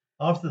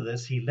After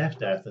this, he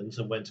left Athens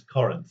and went to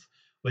Corinth,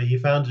 where he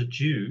found a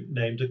Jew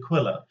named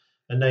Aquila,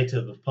 a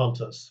native of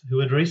Pontus, who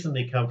had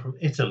recently come from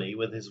Italy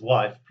with his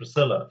wife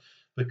Priscilla,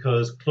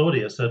 because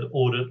Claudius had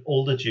ordered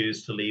all the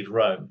Jews to leave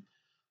Rome.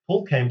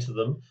 Paul came to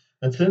them,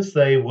 and since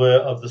they were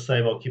of the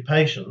same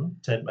occupation,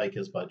 tent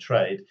makers by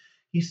trade,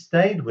 he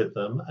stayed with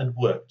them and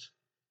worked.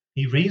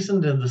 He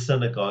reasoned in the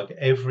synagogue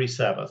every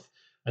Sabbath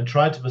and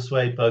tried to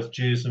persuade both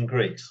Jews and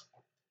Greeks.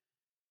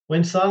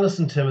 When Silas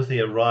and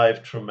Timothy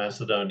arrived from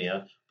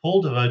Macedonia,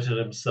 Paul devoted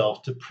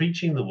himself to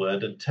preaching the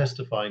word and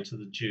testifying to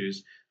the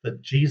Jews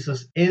that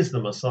Jesus is the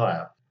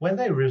Messiah. When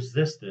they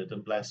resisted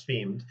and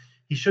blasphemed,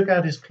 he shook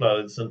out his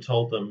clothes and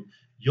told them,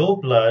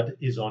 "Your blood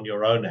is on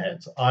your own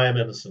heads. I am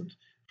innocent.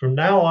 From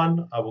now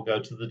on, I will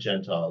go to the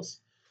Gentiles."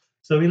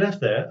 So he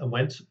left there and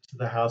went to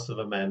the house of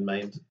a man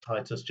named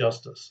Titus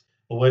Justus,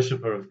 a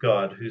worshipper of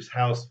God, whose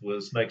house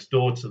was next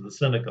door to the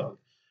synagogue.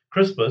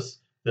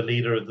 Crispus, the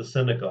leader of the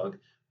synagogue,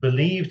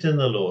 believed in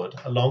the Lord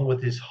along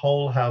with his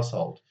whole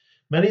household.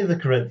 Many of the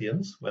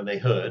Corinthians, when they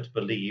heard,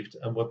 believed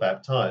and were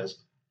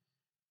baptized.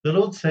 The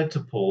Lord said to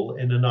Paul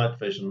in a night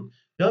vision,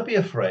 "Don't be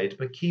afraid,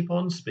 but keep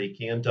on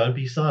speaking and don't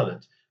be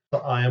silent,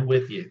 for I am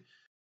with you.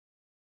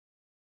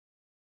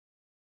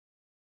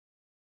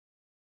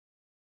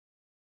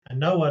 And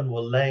no one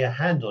will lay a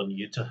hand on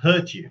you to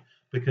hurt you,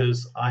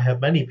 because I have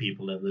many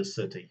people in this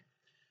city."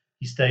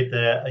 He stayed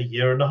there a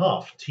year and a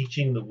half,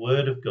 teaching the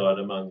word of God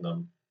among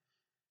them.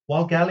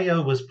 While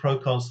Gallio was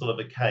proconsul of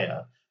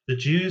Achaia, the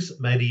Jews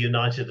made a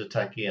united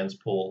attack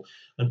against Paul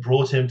and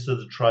brought him to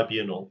the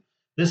tribunal.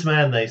 "This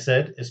man," they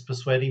said, "is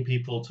persuading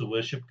people to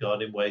worship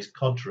God in ways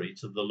contrary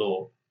to the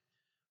law."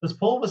 As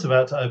Paul was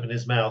about to open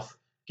his mouth,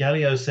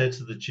 Gallio said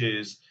to the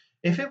Jews,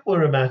 "If it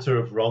were a matter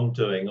of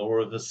wrongdoing or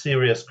of a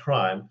serious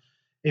crime,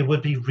 it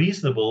would be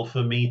reasonable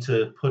for me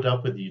to put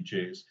up with you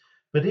Jews.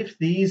 But if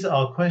these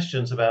are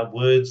questions about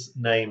words,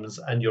 names,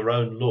 and your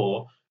own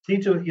law, see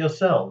to it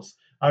yourselves.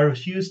 I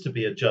refuse to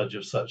be a judge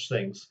of such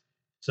things."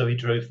 So he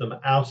drove them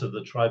out of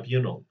the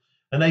tribunal.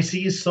 And they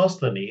seized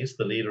Sosthenes,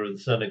 the leader of the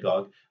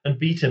synagogue, and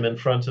beat him in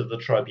front of the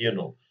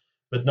tribunal.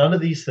 But none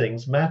of these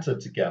things mattered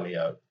to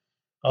Gallio.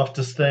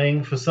 After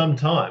staying for some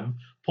time,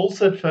 Paul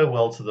said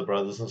farewell to the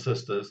brothers and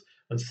sisters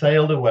and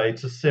sailed away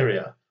to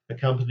Syria,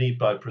 accompanied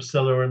by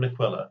Priscilla and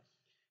Aquila.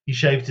 He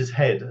shaved his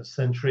head at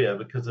Cenchrea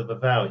because of a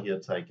vow he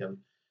had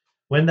taken.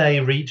 When they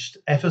reached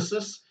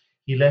Ephesus,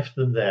 he left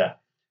them there,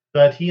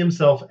 but he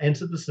himself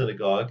entered the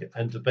synagogue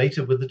and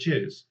debated with the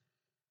Jews.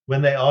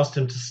 When they asked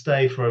him to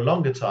stay for a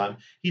longer time,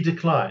 he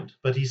declined,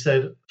 but he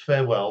said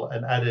farewell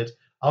and added,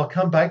 "I'll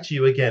come back to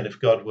you again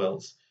if God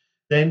wills."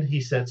 Then he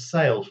set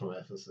sail from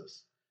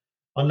Ephesus.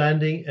 On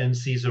landing in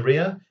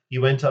Caesarea, he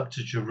went up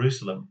to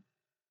Jerusalem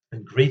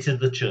and greeted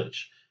the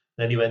church.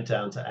 Then he went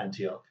down to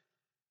Antioch.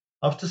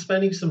 After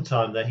spending some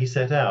time there, he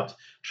set out,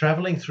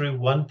 traveling through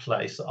one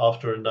place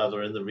after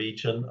another in the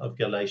region of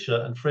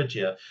Galatia and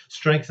Phrygia,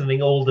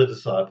 strengthening all the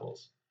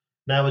disciples.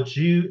 Now a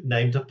Jew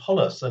named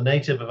Apollos, a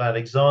native of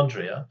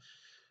Alexandria,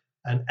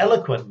 an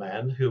eloquent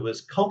man who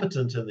was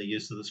competent in the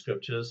use of the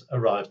scriptures,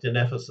 arrived in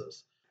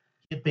Ephesus.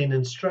 He had been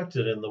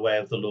instructed in the way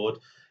of the Lord,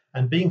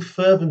 and being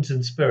fervent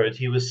in spirit,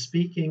 he was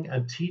speaking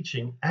and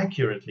teaching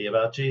accurately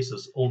about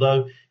Jesus,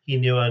 although he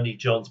knew only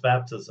John's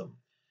baptism.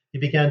 He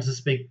began to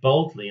speak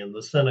boldly in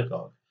the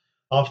synagogue.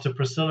 After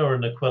Priscilla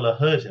and Aquila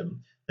heard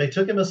him, they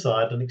took him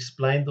aside and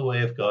explained the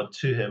way of God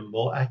to him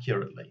more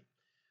accurately.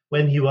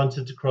 When he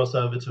wanted to cross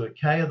over to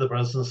Achaia, the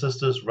brothers and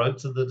sisters wrote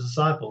to the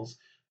disciples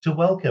to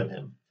welcome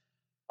him.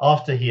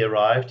 After he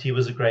arrived, he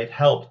was a great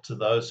help to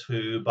those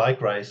who, by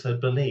grace,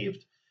 had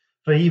believed,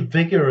 for he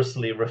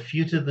vigorously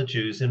refuted the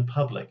Jews in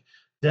public,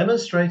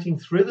 demonstrating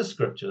through the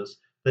scriptures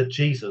that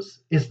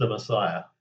Jesus is the Messiah.